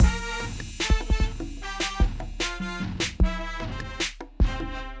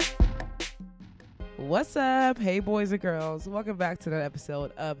What's up? Hey, boys and girls. Welcome back to another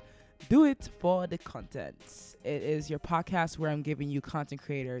episode of Do It for the Content. It is your podcast where I'm giving you content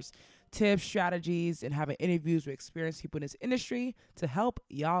creators tips, strategies, and having interviews with experienced people in this industry to help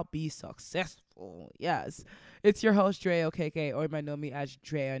y'all be successful. Yes, it's your host, Dre OKK, or you might know me as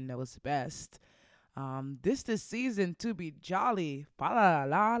Drea Knows Best. This season to be jolly. La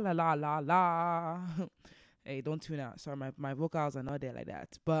la la la la la. Hey, don't tune out. Sorry, my vocals are not there like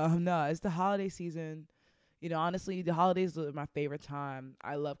that. But no, it's the holiday season. You know, honestly, the holidays are my favorite time.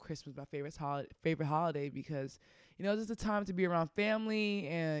 I love Christmas, my favorite holiday, because, you know, this is a time to be around family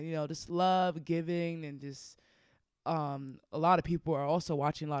and, you know, just love, giving, and just a lot of people are also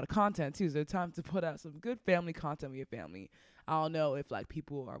watching a lot of content too. So it's time to put out some good family content with your family. I don't know if like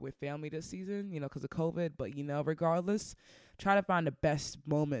people are with family this season, you know, because of COVID, but, you know, regardless, try to find the best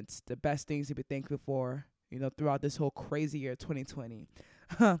moments, the best things to be thankful for, you know, throughout this whole crazy year 2020.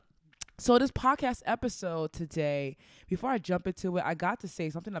 So this podcast episode today, before I jump into it, I got to say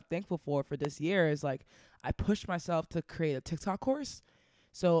something I'm thankful for this year is like I pushed myself to create a TikTok course.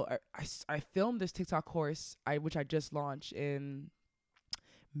 So I filmed this TikTok course, which I just launched in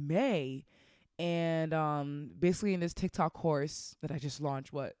May. And basically in this TikTok course that I just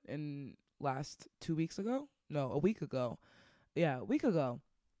launched, in last 2 weeks ago? No, a week ago. Yeah, a week ago.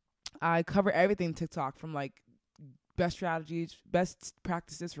 I cover everything TikTok, from like best strategies, best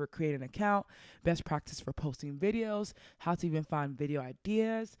practices for creating an account, best practice for posting videos, how to even find video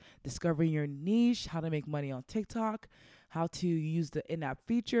ideas, discovering your niche, how to make money on TikTok, how to use the in-app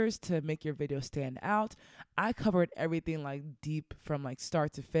features to make your video stand out. I covered everything like deep from like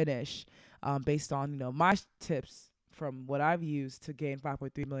start to finish, based on, you know, my tips from what I've used to gain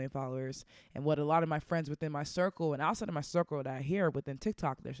 5.3 million followers, and what a lot of my friends within my circle and outside of my circle that I hear within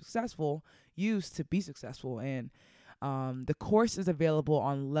TikTok they're successful use to be successful. And the course is available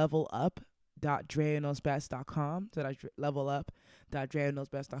on levelup.dreaknowsbest.com. So that's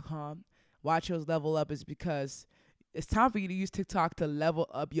levelup.dreaknowsbest.com. Why I chose Level Up is because it's time for you to use TikTok to level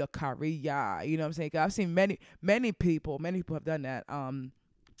up your career. You know what I'm saying? 'Cause I've seen many people have done that.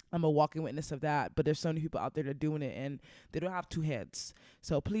 I'm a walking witness of that, but there's so many people out there that are doing it and they don't have two heads.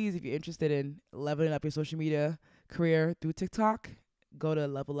 So please, if you're interested in leveling up your social media career through TikTok, go to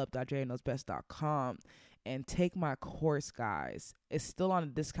levelup.dreaknowsbest.com and take my course, guys. It's still on a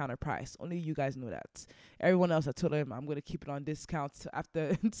discounted price. Only you guys know that. Everyone else, I told them I'm going to keep it on discount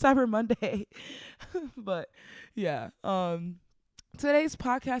after Cyber Monday. But yeah, today's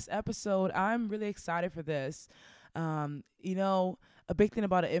podcast episode, I'm really excited for this. You know, a big thing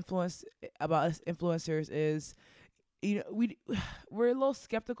about us influencers is, you know, we're a little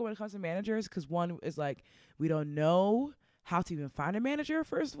skeptical when it comes to managers, because one is like we don't know how to even find a manager,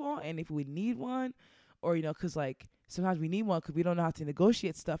 first of all, and if we need one, or, you know, because like sometimes we need one because we don't know how to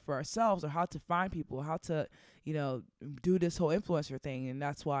negotiate stuff for ourselves, or how to find people, how to, you know, do this whole influencer thing. And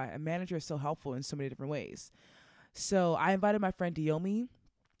that's why a manager is so helpful in so many different ways. So I invited my friend Diomi.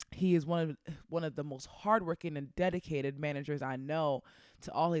 He is one of the most hardworking and dedicated managers I know to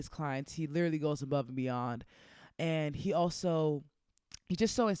all his clients. He literally goes above and beyond. And he's just so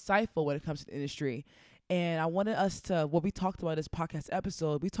insightful when it comes to the industry. And I wanted us to, what we talked about in this podcast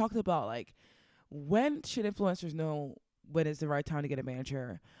episode, we talked about like, when should influencers know when it's the right time to get a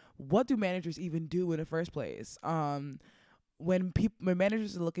manager? What do managers even do in the first place? When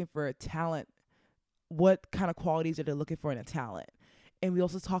managers are looking for a talent, what kind of qualities are they looking for in a talent? And we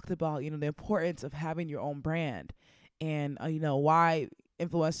also talked about, you know, the importance of having your own brand, and, you know, why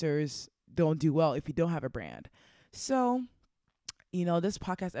influencers don't do well if you don't have a brand. So, you know, this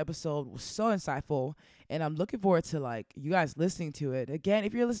podcast episode was so insightful, and I'm looking forward to like you guys listening to it. Again,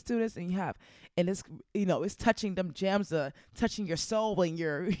 if you're listening to this and it's, you know, it's touching them gems, touching your soul and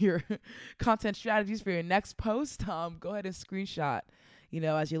your content strategies for your next post, go ahead and screenshot, you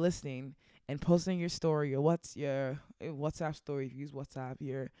know, as you're listening, and posting your story, or your WhatsApp story, if you use WhatsApp,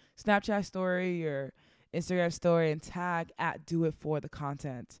 your Snapchat story, your Instagram story, and tag at Do It For The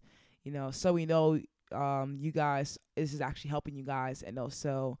Content, you know, so we know you guys, this is actually helping you guys. And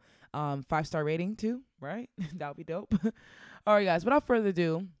also 5-star rating too, right? That would be dope. All right, guys, without further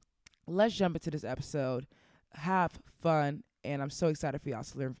ado, let's jump into this episode. Have fun, and I'm so excited for y'all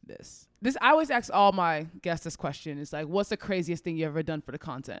to learn from this. I always ask all my guests this question. It's like, what's the craziest thing you ever done for the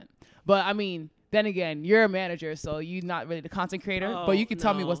content? But I mean, then again, you're a manager, so you're not really the content creator. But you can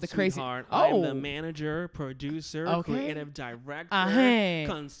tell me what's the craziest. I'm the manager, producer, creative director,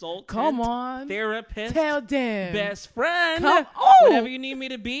 consultant, therapist, tell them, best friend. Whatever you need me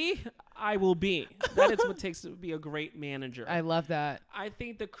to be, I will be. That is what it takes to be a great manager. I love that. I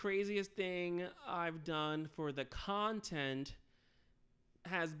think the craziest thing I've done for the content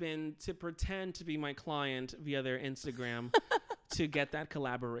has been to pretend to be my client via their Instagram to get that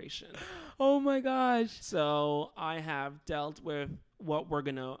collaboration. Oh my gosh. So I have dealt with what we're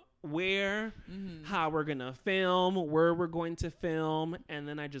going to wear, how we're going to film, where we're going to film, and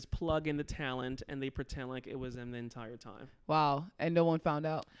then I just plug in the talent and they pretend like it was them the entire time. Wow. And no one found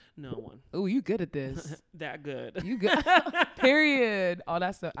out? No one. Oh, you good at this. That good. You good. Period. All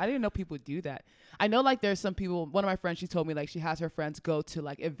that stuff. I didn't know people do that. I know like there's some people, one of my friends, she told me like she has her friends go to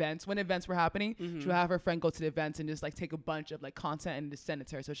like events. When events were happening, she'll have her friend go to the events and just like take a bunch of like content and just send it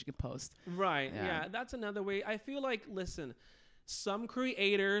to her so she can post. Right. Yeah. That's another way. I feel like, listen, some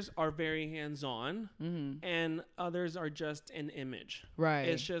creators are very hands-on and others are just an image. Right.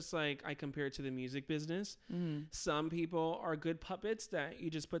 It's just like I compare it to the music business. Some people are good puppets that you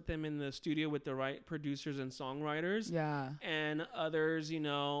just put them in the studio with the right producers and songwriters. Yeah. And others, you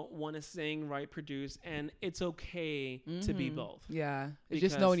know, want to sing, write, produce, and it's okay to be both. Yeah. It's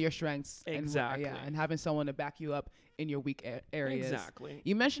just knowing your strengths. Exactly. And having someone to back you up in your weak areas. Exactly.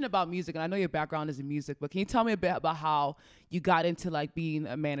 You mentioned about music, and I know your background is in music, but can you tell me a bit about how you got into like being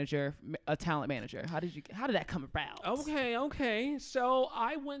a manager, a talent manager? How did that come about? Okay. So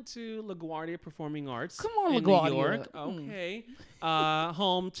I went to LaGuardia Performing Arts. Come on, in LaGuardia. New York. Okay.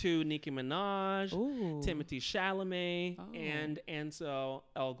 Home to Nicki Minaj, Timothée Chalamet, and Ansel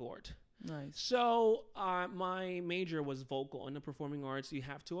Elgort. Nice. So my major was vocal. In the performing arts, you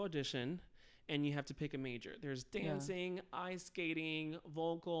have to audition and you have to pick a major. There's dancing, ice skating,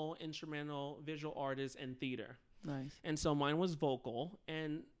 vocal, instrumental, visual artists, and theater. Nice. And so mine was vocal.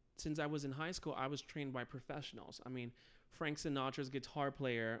 And since I was in high school, I was trained by professionals. I mean, Frank Sinatra's guitar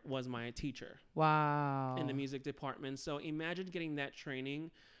player was my teacher. Wow. In the music department. So imagine getting that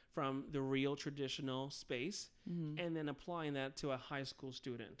training from the real traditional space and then applying that to a high school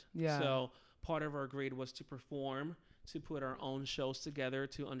student. Yeah. So part of our grade was to perform, to put our own shows together,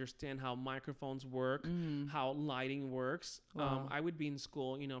 to understand how microphones work, how lighting works. Wow. I would be in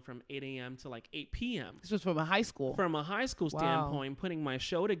school, you know, from 8 a.m. to like 8 p.m. This was from a high school. From a high school standpoint, putting my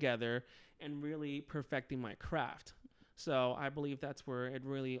show together and really perfecting my craft. So I believe that's where it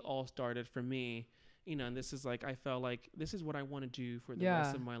really all started for me. You know, and this is like, I felt like this is what I want to do for the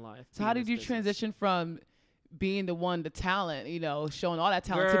rest of my life. So how did you transition from being the talent, you know, showing all that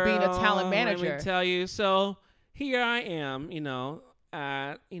talent to being a talent manager? Let me tell you. So here I am, you know,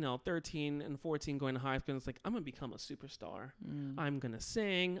 at, 13 and 14 going to high school. And it's like, I'm going to become a superstar. I'm going to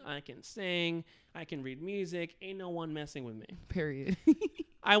sing. I can read music. Ain't no one messing with me. Period.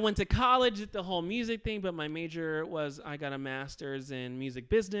 I went to college, did the whole music thing, but my major was I got a master's in music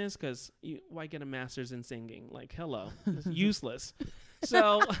business because why get a master's in singing? Like, hello, it's useless.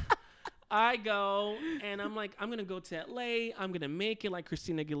 So I go and I'm like, I'm going to go to LA. I'm going to make it like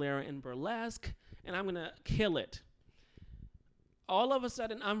Christina Aguilera in Burlesque and I'm going to kill it. All of a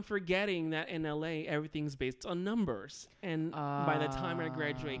sudden, I'm forgetting that in LA, everything's based on numbers. And by the time I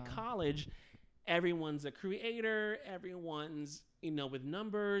graduate college, everyone's a creator. Everyone's, with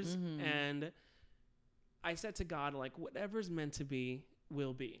numbers. And I said to God, like, whatever's meant to be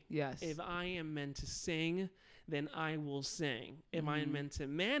will be. Yes. If I am meant to sing, then I will sing. If I am meant to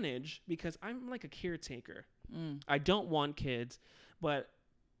manage, because I'm like a caretaker. I don't want kids, but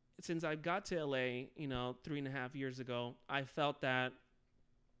since I got to LA, 3.5 years ago, I felt that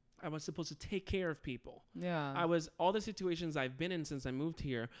I was supposed to take care of people. Yeah. All the situations I've been in since I moved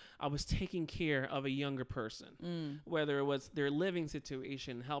here, I was taking care of a younger person, whether it was their living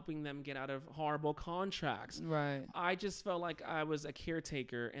situation, helping them get out of horrible contracts. Right. I just felt like I was a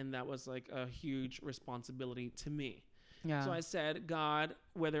caretaker and that was like a huge responsibility to me. Yeah. So I said, God,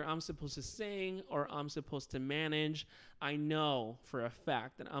 whether I'm supposed to sing or I'm supposed to manage, I know for a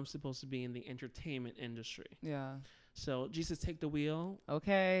fact that I'm supposed to be in the entertainment industry. Yeah. So Jesus, take the wheel.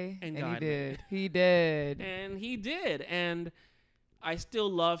 Okay. And he God did. He did. And he did. And I still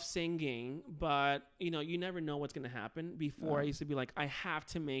love singing, but you never know what's going to happen. Before I used to be like, I have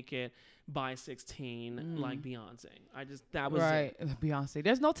to make it by 16 like Beyonce. That was right. Beyonce.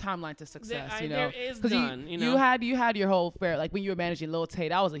 There's no timeline to success, There is none. You had your whole fair, like when you were managing Lil Tay,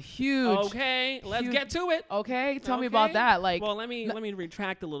 that was a huge. Okay, let's get to it. Okay, tell me about that. Like, well, let me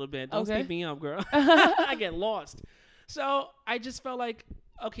retract a little bit. Don't okay. speed me up, girl. I get lost. So I just felt like,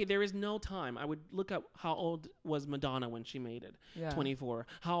 okay, there is no time. I would look up how old was Madonna when she made it, 24.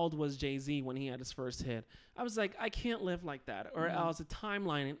 How old was Jay-Z when he had his first hit? I was like, I can't live like that, or else the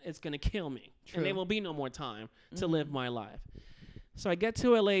timeline is going to kill me. True. And there will be no more time to live my life. So I get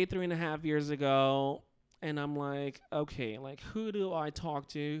to LA 3.5 years ago, and I'm like, okay, like who do I talk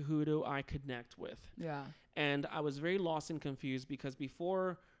to? Who do I connect with? Yeah. And I was very lost and confused because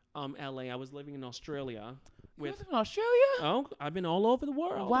before LA, I was living in Australia. You lived in Australia? Oh, I've been all over the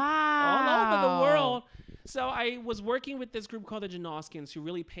world. Wow. All over the world. So I was working with this group called the Janoskins, who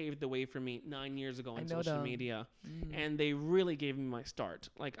really paved the way for me 9 years ago on social media. And they really gave me my start.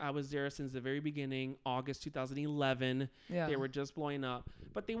 Like, I was there since the very beginning, August 2011. Yeah. They were just blowing up.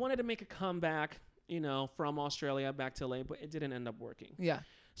 But they wanted to make a comeback, you know, from Australia back to LA, but it didn't end up working. Yeah.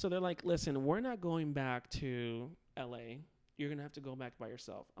 So they're like, listen, we're not going back to LA. You're going to have to go back by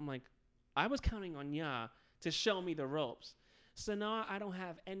yourself. I'm like, I was counting on ya to show me the ropes. So now I don't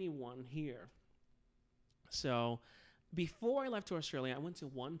have anyone here. So before I left to Australia, I went to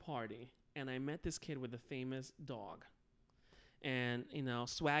one party and I met this kid with a famous dog. And, you know,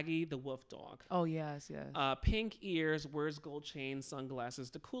 Swaggy the wolf dog. Oh, yes, yes. Pink ears, wears gold chains,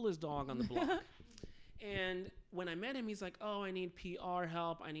 sunglasses, the coolest dog on the block. And when I met him, he's like, oh, I need PR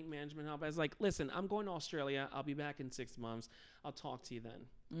help. I need management help. I was like, listen, I'm going to Australia. I'll be back in 6 months. I'll talk to you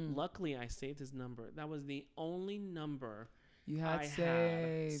then. Luckily, I saved his number. That was the only number you had I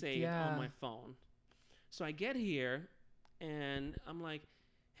saved, had saved on my phone. So I get here, and I'm like,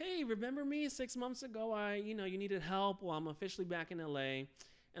 hey, remember me 6 months ago? You needed help. Well, I'm officially back in LA. And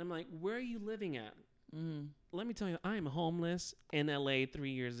I'm like, where are you living at? Let me tell you, I am homeless in LA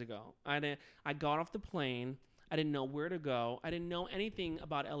 3 years ago. I got off the plane. I didn't know where to go. I didn't know anything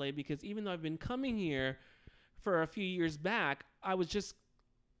about LA because even though I've been coming here for a few years back, I was just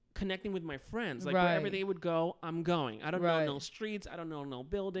connecting with my friends. Like wherever they would go, I'm going. I don't know no streets. I don't know no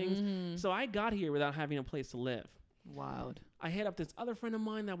buildings. So I got here without having a place to live. Wild. I hit up this other friend of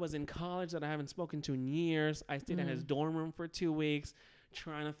mine that was in college that I haven't spoken to in years. I stayed in his dorm room for 2 weeks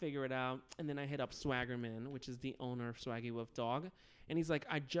trying to figure it out. And then I hit up Swaggerman, which is the owner of Swaggy Wolf Dog. And he's like,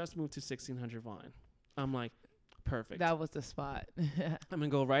 I just moved to 1600 Vine. I'm like, perfect. That was the spot. I'm going to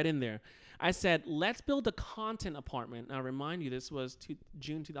go right in there. I said, let's build a content apartment. Now, remind you, this was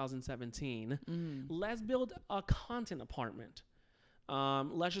June 2017. Let's build a content apartment.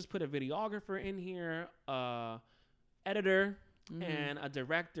 Let's just put a videographer in here, editor, and a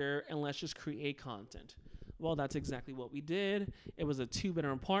director, and let's just create content. Well, that's exactly what we did. It was a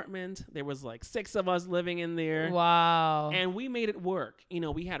 2-bedroom apartment. There was like 6 of us living in there. Wow. And we made it work. You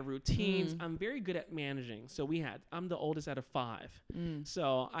know, we had routines. I'm very good at managing. So I'm the oldest out of 5.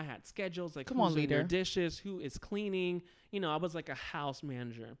 So I had schedules like who's doing their dishes, who is cleaning. You know, I was like a house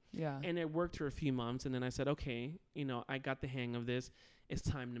manager. Yeah. And it worked for a few months. And then I said, okay, you know, I got the hang of this. It's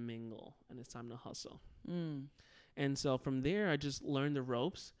time to mingle and it's time to hustle. And so from there, I just learned the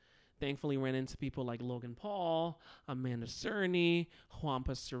ropes. Thankfully, ran into people like Logan Paul, Amanda Cerny, Juan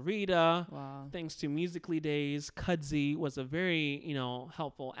Pastorita. Wow. Thanks to Musical.ly days, Kudzi was a very,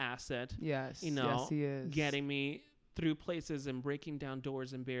 helpful asset. Yes, yes, he is. Getting me through places and breaking down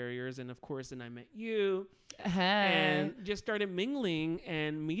doors and barriers. And, of course, then I met you. And just started mingling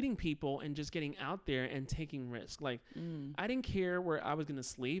and meeting people and just getting out there and taking risks. Like, I didn't care where I was going to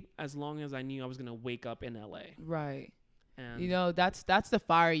sleep as long as I knew I was going to wake up in L.A. Right. And that's the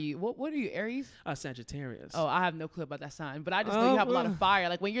fire you. What are you, Aries? Sagittarius. Oh, I have no clue about that sign, but I just know you have a lot of fire.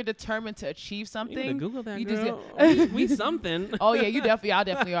 Like when you're determined to achieve something. You Google that, girl. We something. Oh yeah, y'all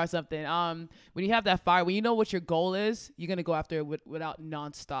definitely are something. When you have that fire, when you know what your goal is, you're gonna go after it without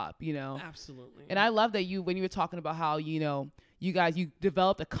nonstop. Absolutely. And I love that when you were talking about how you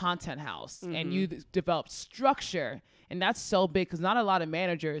developed a content house and you developed structure, and that's so big because not a lot of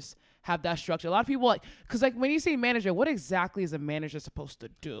managers have that structure. A lot of people because when you say manager, what exactly is a manager supposed to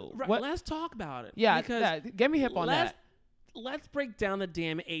do? Right. Let's talk about it. Yeah, get me hip on that. Let's break down the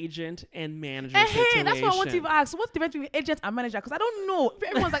damn agent and manager situation. Hey, that's what I want to ask. So what's the difference between agent and manager? Because I don't know.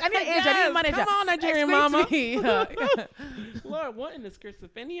 Everyone's like, I need an agent, I need a manager. Come on, Nigerian mama. Lord, what in the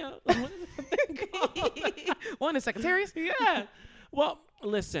schizophrenia? What is the thing called? One in the secretaries? Yeah. Well,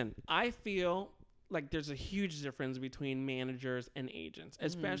 listen, I feel like there's a huge difference between managers and agents,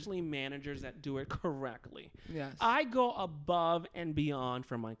 especially managers that do it correctly. Yes. I go above and beyond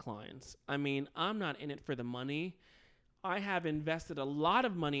for my clients. I mean, I'm not in it for the money. I have invested a lot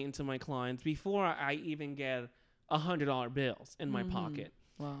of money into my clients before I even get $100 bills in my pocket.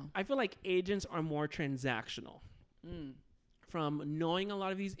 Wow. I feel like agents are more transactional. From knowing a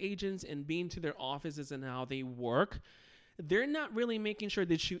lot of these agents and being to their offices and how they work, they're not really making sure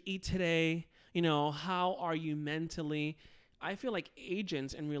that you eat today. How are you mentally? I feel like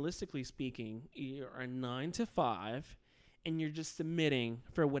agents, and realistically speaking, you are 9 to 5, and you're just submitting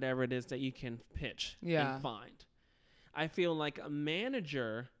for whatever it is that you can pitch and find. I feel like a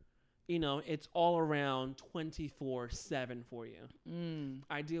manager, it's all around 24/7 for you.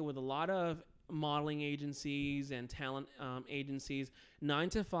 I deal with a lot of modeling agencies and talent agencies. 9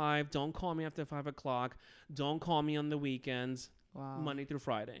 to 5. Don't call me after 5 o'clock. Don't call me on the weekends. Wow. Monday through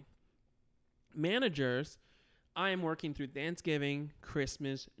Friday. Managers, I am working through Thanksgiving,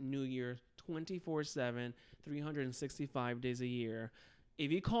 Christmas, New Year, 24/7, 365 days a year.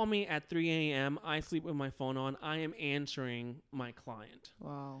 If you call me at 3 a.m., I sleep with my phone on. I am answering my client.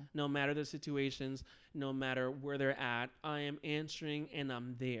 Wow. No matter the situations, no matter where they're at, I am answering and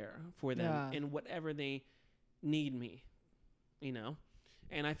I'm there for them in whatever they need me, you know?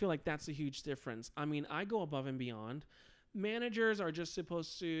 And I feel like that's a huge difference. I mean, I go above and beyond. Managers are just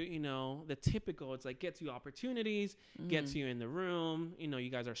supposed to, you know, the typical, it's like gets you opportunities, gets you in the room, you know, you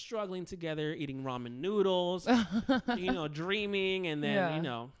guys are struggling together, eating ramen noodles, you know, dreaming, and then, you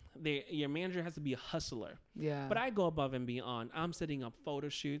know, your manager has to be a hustler. Yeah. But I go above and beyond. I'm setting up photo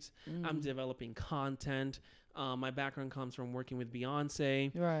shoots. I'm developing content. My background comes from working with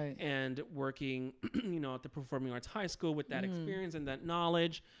Beyonce. Right. And working, you know, at the Performing Arts High School with that experience and that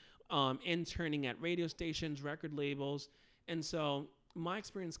knowledge, interning at radio stations, record labels. And so my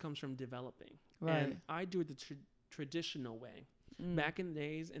experience comes from developing. Right. And I do it the traditional way. Back in the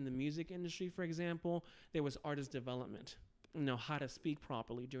days in the music industry, for example, there was artist development. You know, how to speak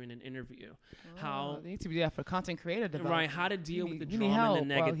properly during an interview. How they need to be there for content creator development. Right, how to deal with the drama and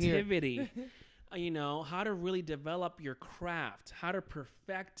the negativity. You know, how to really develop your craft, how to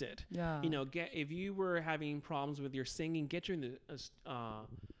perfect it. Yeah. You know, if you were having problems with your singing, get you in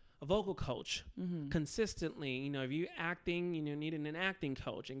a vocal coach consistently. You know, if you acting, you know, needing an acting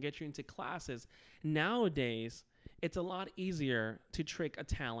coach and get you into classes. Nowadays, it's a lot easier to trick a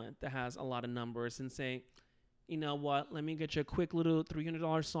talent that has a lot of numbers and say, you know what, let me get you a quick little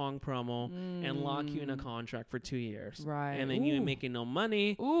 $300 song promo and lock you in a contract for 2 years. Right. And then you ain't making no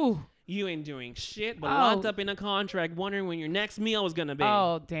money. Ooh. You ain't doing shit, but locked up in a contract, wondering when your next meal is going to be.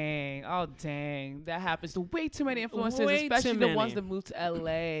 Oh, dang. Oh, dang. That happens to way too many influencers, especially the ones that move to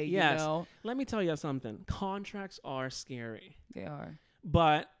LA, you know? Let me tell you something. Contracts are scary. They are.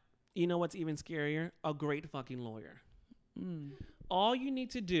 But you know what's even scarier? A great fucking lawyer. All you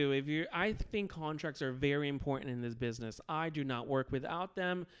need to do, I think contracts are very important in this business. I do not work without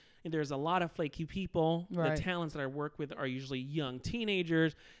them. And there's a lot of flaky people. Right. The talents that I work with are usually young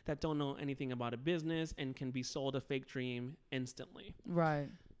teenagers that don't know anything about a business and can be sold a fake dream instantly. Right.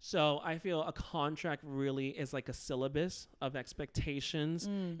 So I feel a contract really is like a syllabus of expectations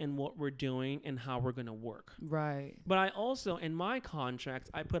and what we're doing and how we're going to work. Right. But I also, in my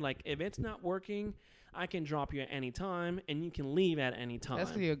contracts, I put like, if it's not working, I can drop you at any time, and you can leave at any time.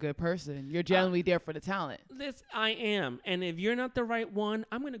 That's because you're a good person. You're generally there for the talent. I am. And if you're not the right one,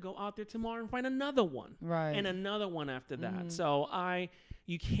 I'm going to go out there tomorrow and find another one. Right. And another one after that. So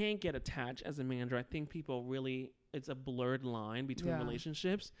you can't get attached as a manager. I think people really, it's a blurred line between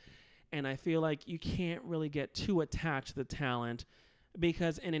relationships. And I feel like you can't really get too attached to the talent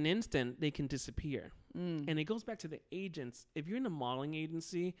because in an instant, they can disappear. And it goes back to the agents. If you're in a modeling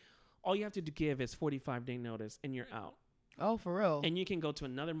agency, all you have to give is 45-day notice and you're out. Oh, for real? And you can go to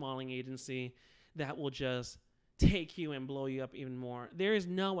another modeling agency that will just take you and blow you up even more. There is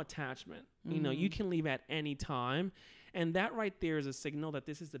no attachment. You know, you can leave at any time. And that right there is a signal that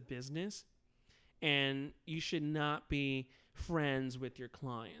this is a business and you should not be friends with your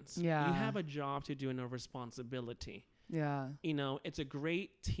clients. Yeah. You have a job to do and a responsibility. Yeah. You know, it's a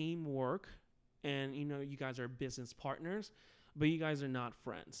great teamwork and, you know, you guys are business partners. But you guys are not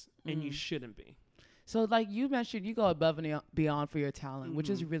friends, and you shouldn't be. So, like you mentioned, you go above and beyond for your talent, which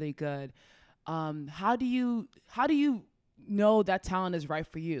is really good. How do you know that talent is right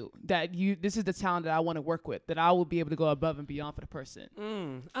for you? That this is the talent that I want to work with. That I will be able to go above and beyond for the person.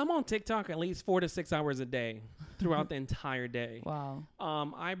 I'm on TikTok at least 4 to 6 hours a day throughout the entire day. Wow.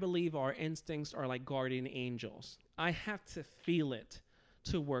 I believe our instincts are like guardian angels. I have to feel it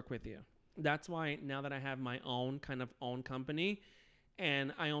to work with you. That's why now that I have my own company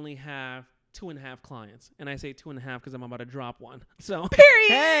and I only have 2.5 clients, and I say 2.5 because I'm about to drop one. So period.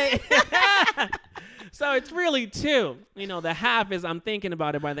 Hey. So it's really 2. You know, the half is I'm thinking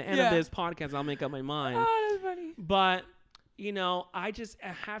about it. By the end of this podcast, I'll make up my mind. Oh, that's funny. But, you know, I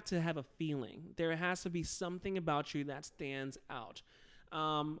have to have a feeling. There has to be something about you that stands out.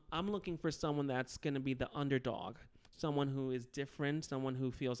 I'm looking for someone that's going to be the underdog. Someone who is different, someone who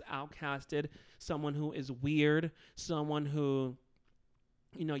feels outcasted, someone who is weird, someone who,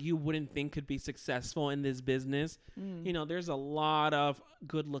 you know, you wouldn't think could be successful in this business. You know, there's a lot of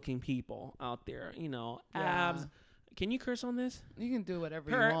good-looking people out there, you know, abs. Can you curse on this? You can do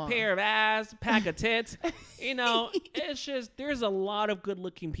whatever you want. Pair of ass, pack of tits. You know, it's just, there's a lot of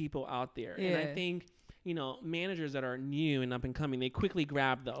good-looking people out there. And I think managers that are new and up and coming, they quickly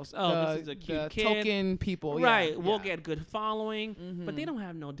grab those. Oh, this is a cute kid. Token people. Right. Yeah, We'll get good following, but they Mhm. don't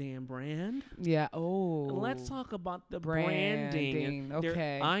have no damn brand. Yeah. Oh. Let's talk about the branding.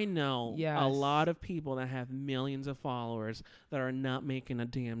 Okay. I know a Yes. lot of people that have millions of followers that are not making a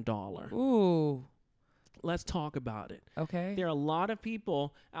damn dollar. Ooh. Let's talk about it. Okay. There are a lot of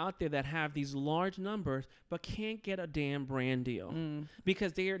people out there that have these large numbers but can't get a damn brand deal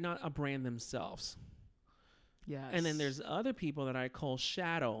because they are not a brand themselves. Yes. And then there's other people that I call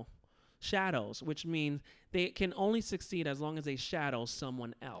shadows, which means they can only succeed as long as they shadow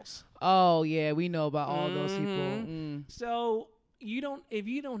someone else. Oh yeah, we know about all those people. Mhm. So if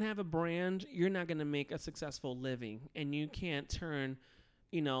you don't have a brand, you're not going to make a successful living, and you can't turn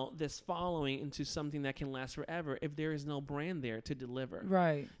this following into something that can last forever if there is no brand there to deliver.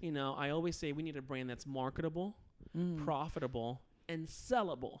 Right. I always say we need a brand that's marketable, profitable, and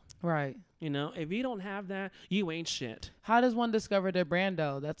sellable. Right. If you don't have that, you ain't shit. How does one discover their brand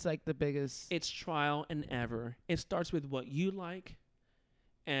though? That's like the biggest. It's trial and error. It starts with what you like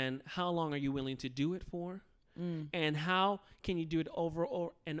and how long are you willing to do it for, and how can you do it over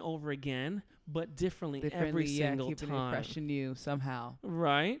and over again, but differently every single keeping time. it fresh and new somehow.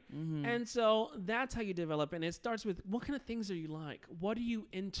 Right? And so that's how you develop. And it starts with, what kind of things are you like? What are you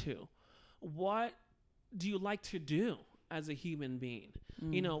into? What do you like to do as a human being?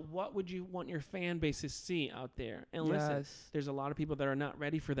 What would you want your fan base to see out there? And listen, there's a lot of people that are not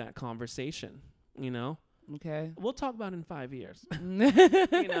ready for that conversation, Okay. We'll talk about it in 5 years,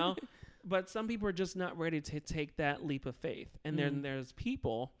 but some people are just not ready to take that leap of faith. And then there's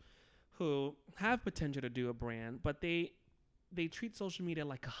people who have potential to do a brand, but they treat social media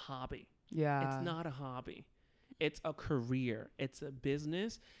like a hobby. Yeah. It's not a hobby. It's a career. It's a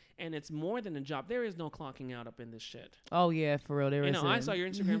business. And it's more than a job. There is no clocking out up in this shit. Oh yeah, for real. There isn't. I saw your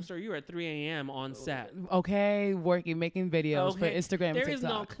Instagram story. You were at 3 a.m. on set. Okay, making videos for Instagram and There TikTok. is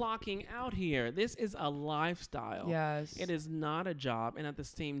no clocking out here. This is a lifestyle. Yes. It is not a job. And at the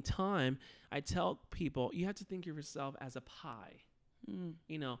same time, I tell people, you have to think of yourself as a pie.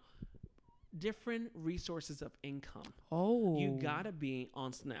 Different resources of income. Oh. You gotta be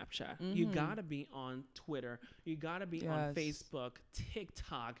on Snapchat. You gotta be on Twitter. You gotta be on Facebook,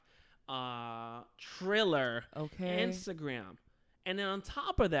 TikTok, Triller, Instagram. And then on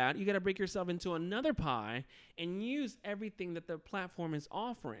top of that, you got to break yourself into another pie and use everything that the platform is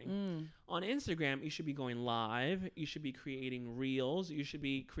offering. On Instagram, you should be going live. You should be creating reels. You should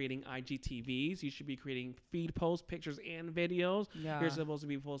be creating IGTVs. You should be creating feed posts, pictures, and videos. Yeah. You're supposed to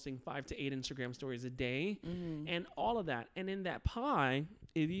be posting 5 to 8 Instagram stories a day and all of that. And in that pie,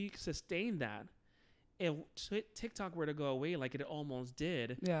 if you sustain that, if TikTok were to go away like it almost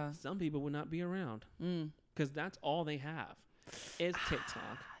did, some people would not be around because that's all they have. Is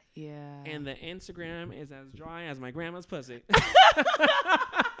TikTok. Yeah. And the Instagram is as dry as my grandma's pussy.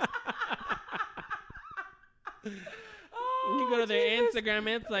 You go to their Instagram,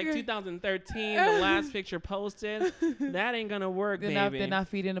 it's like 2013, the last picture posted. That ain't gonna work, baby. They're not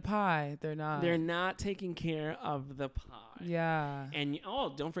feeding the pie. They're not taking care of the pie. Yeah. And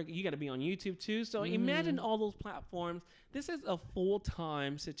don't forget, you got to be on YouTube too. So imagine all those platforms. This is a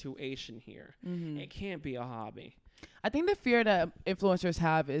full-time situation here. It can't be a hobby. I think the fear that influencers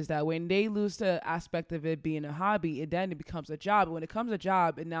have is that when they lose the aspect of it being a hobby, then it becomes a job. When it becomes a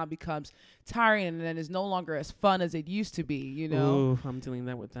job, it now becomes tiring, and then it's no longer as fun as it used to be. Ooh, I'm dealing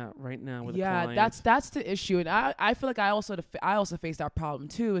with that right now with a client. that's the issue, and I feel like I also face that problem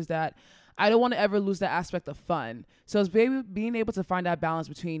too. Is that I don't want to ever lose that aspect of fun. So it's being able to find that balance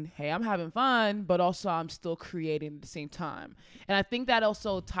between, hey, I'm having fun, but also I'm still creating at the same time. And I think that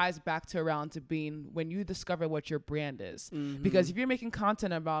also ties back to around to being when you discover what your brand is. Because if you're making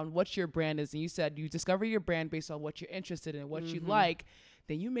content about what your brand is, and you said you discover your brand based on what you're interested in, what you like,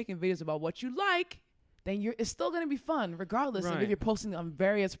 then you're making videos about what you like, then it's still going to be fun regardless of if you're posting on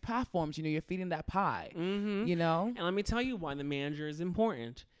various platforms. You're feeding that pie, And let me tell you why the manager is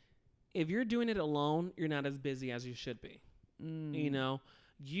important. If you're doing it alone, you're not as busy as you should be.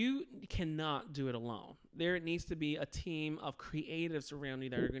 You cannot do it alone. There needs to be a team of creatives around you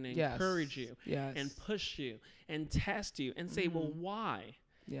that are going to encourage you and push you and test you and say, well, why?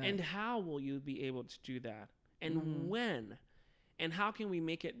 And how will you be able to do that? And when? And how can we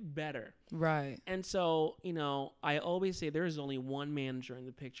make it better? Right. And so, I always say there is only one manager in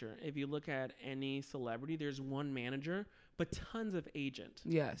the picture. If you look at any celebrity, there's one manager, but tons of agents.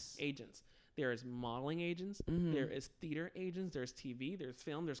 There is modeling agents. There is theater agents. There's TV. There's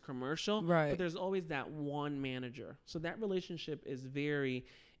film. There's commercial. Right. But there's always that one manager. So that relationship is very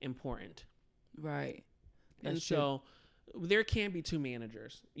important. Right. And so there can't be two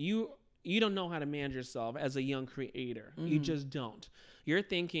managers. You you don't know how to manage yourself as a young creator. You just don't. You're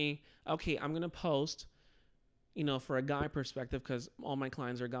thinking, okay, I'm going to post, for a guy perspective, because all my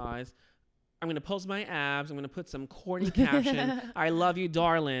clients are guys. I'm going to post my abs. I'm going to put some corny caption, I love you,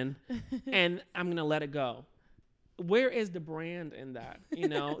 darling, and I'm going to let it go. Where is the brand in that?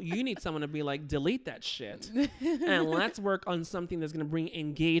 You need someone to be like, delete that shit. And let's work on something that's going to bring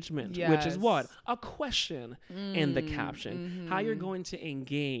engagement, which is what? A question in the caption. How you're going to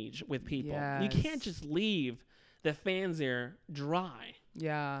engage with people. You can't just leave the fans there dry.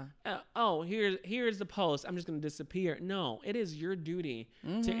 Yeah. Here's the post. I'm just going to disappear. No, it is your duty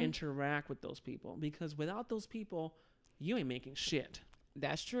to interact with those people, because without those people, you ain't making shit.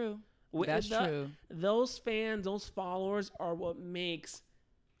 That's true. That's true. Those fans, those followers are what makes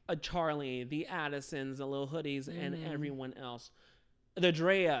a Charlie, the Addisons, the Lil Hoodies, and everyone else. The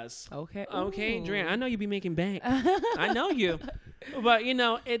Dreas. Okay, Drea, I know you be making bank. I know you. But,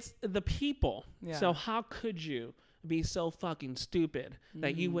 it's the people. Yeah. So how could you be so fucking stupid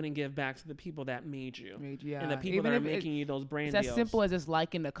that you wouldn't give back to the people that made you? And the people that are making you those brand deals. It's as simple as just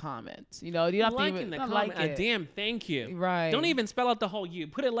liking the comments. You don't have liking to even the comment. like it. Damn, thank you. Right. Don't even spell out the whole U.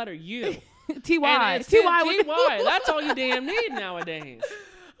 Put a letter U. T-Y. T-Y. That's all you damn need nowadays.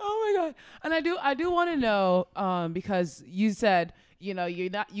 Oh my God. And I do want to know, because you said, you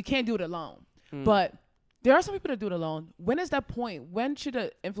can't do it alone. But there are some people that do it alone. When is that point? When should an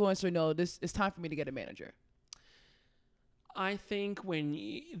influencer know this is time for me to get a manager? I think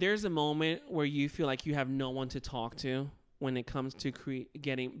when there's a moment where you feel like you have no one to talk to when it comes to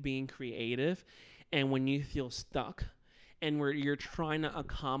being creative, and when you feel stuck, and where you're trying to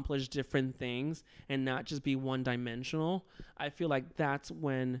accomplish different things and not just be one-dimensional, I feel like that's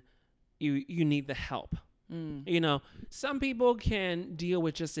when you need the help. Some people can deal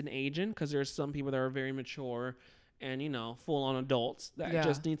with just an agent, because there's some people that are very mature and, full-on adults that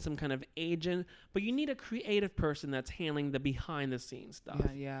just need some kind of agent. But you need a creative person that's handling the behind-the-scenes stuff.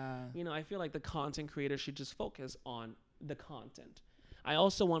 Yeah. I feel like the content creator should just focus on the content. I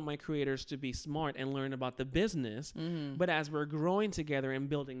also want my creators to be smart and learn about the business. But as we're growing together and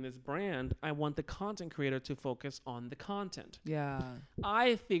building this brand, I want the content creator to focus on the content. Yeah.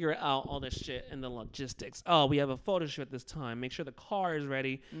 I figure out all this shit in the logistics. Oh, we have a photo shoot this time. Make sure the car is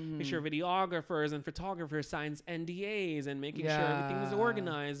ready. Make sure videographers and photographers signs NDAs, and making sure everything is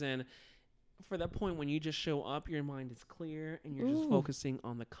organized. And for that point, when you just show up, your mind is clear and you're just focusing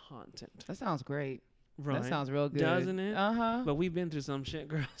on the content. That sounds great. Right. That sounds real good. Doesn't it? Uh-huh. But we've been through some shit,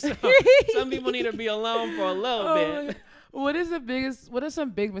 girl. So some people need to be alone for a little bit. What are some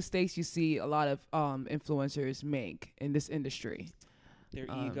big mistakes you see a lot of influencers make in this industry? Their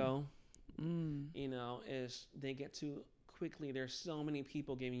ego. Is they get too quickly. There's so many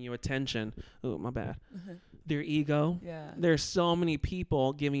people giving you attention. Oh, my bad. Their ego. Yeah. There's so many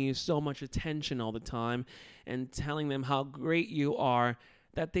people giving you so much attention all the time and telling them how great you are,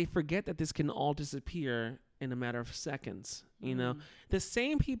 that they forget that this can all disappear in a matter of seconds. The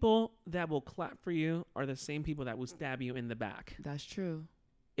same people that will clap for you are the same people that will stab you in the back. That's true.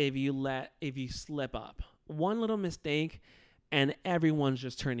 If you slip up one little mistake, and everyone's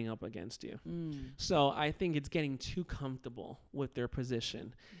just turning up against you. So I think it's getting too comfortable with their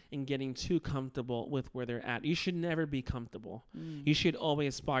position and getting too comfortable with where they're at. You should never be comfortable. You should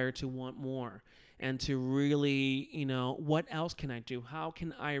always aspire to want more and to really, what else can I do? How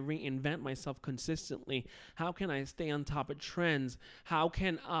can I reinvent myself consistently? How can I stay on top of trends? How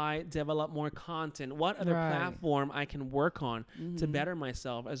can I develop more content? What other platform I can work on to better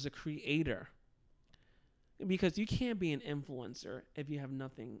myself as a creator? Because you can't be an influencer if you have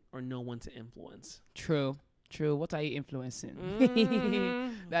nothing or no one to influence. True. What are you influencing?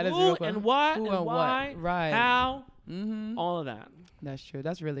 That is real. And what? Who and why? What? Right. How? All of that. That's true.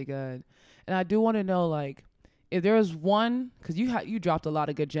 That's really good. And I do want to know, if there was one, because you dropped a lot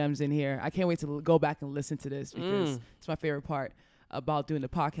of good gems in here. I can't wait to go back and listen to this, because it's my favorite part about doing the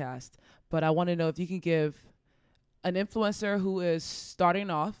podcast. But I want to know if you can give an influencer who is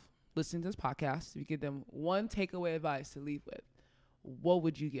starting off listening to this podcast, you give them one takeaway advice to leave with, what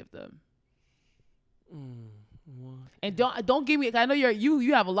would you give them? And don't give me. I know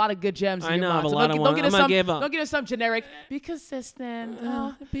you have a lot of good gems. I in your know, mind, I have a so lot don't, of don't ones. Don't give us some generic. Be consistent.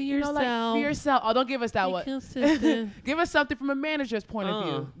 Be yourself. Be yourself. Oh, don't give us that one. Consistent. Give us something from a manager's point of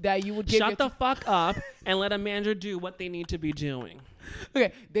view that you would give. Shut the fuck up and let a manager do what they need to be doing.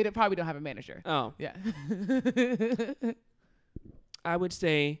 Okay, they probably don't have a manager. Oh yeah. I would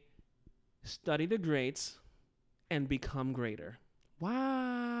say, study the greats and become greater.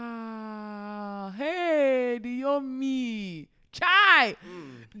 Wow. Hey, Dios me. Chai.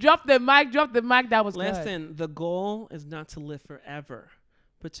 Drop the mic. That was Listen, the goal is not to live forever,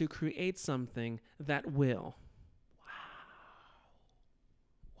 but to create something that will.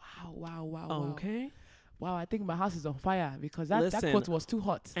 Wow. Okay. Wow, I think my house is on fire because that quote was too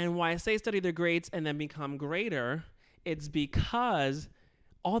hot. And why I say study the greats and then become greater, it's because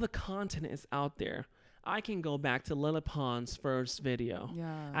all the content is out there. I can go back to Lila Pond's first video.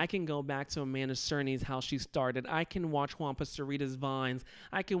 Yeah. I can go back to Amanda Cerny's, how she started. I can watch Juan Pastorita's Vines.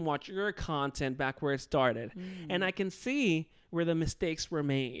 I can watch your content back where it started. And I can see where the mistakes were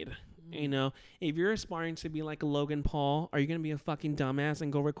made. You know, if you're aspiring to be like a Logan Paul, are you going to be a fucking dumbass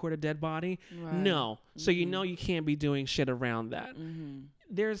and go record a dead body? Right. No. So you know you can't be doing shit around that. Mm-hmm.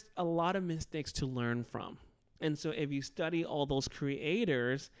 There's a lot of mistakes to learn from. And so if you study all those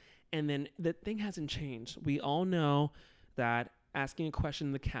creators, and then the thing hasn't changed. We all know that asking a question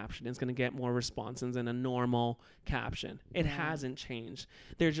in the caption is going to get more responses than a normal caption. It hasn't changed.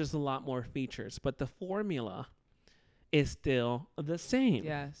 There's just a lot more features. But the formula is still the same.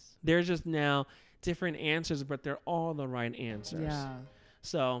 Yes. There's just now different answers, but they're all the right answers. Yeah.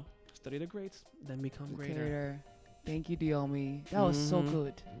 So study the greats, then become greater. Thank you, Diomi. That was so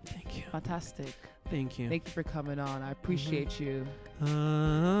good. Thank you. Fantastic. Thank you. Thank you for coming on. I appreciate you.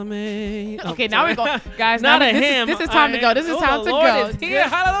 Amen. Okay, now we go. Guys, Not now a hymn. This is time to go. This is time to go. Here.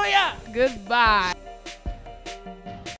 Hallelujah. Goodbye.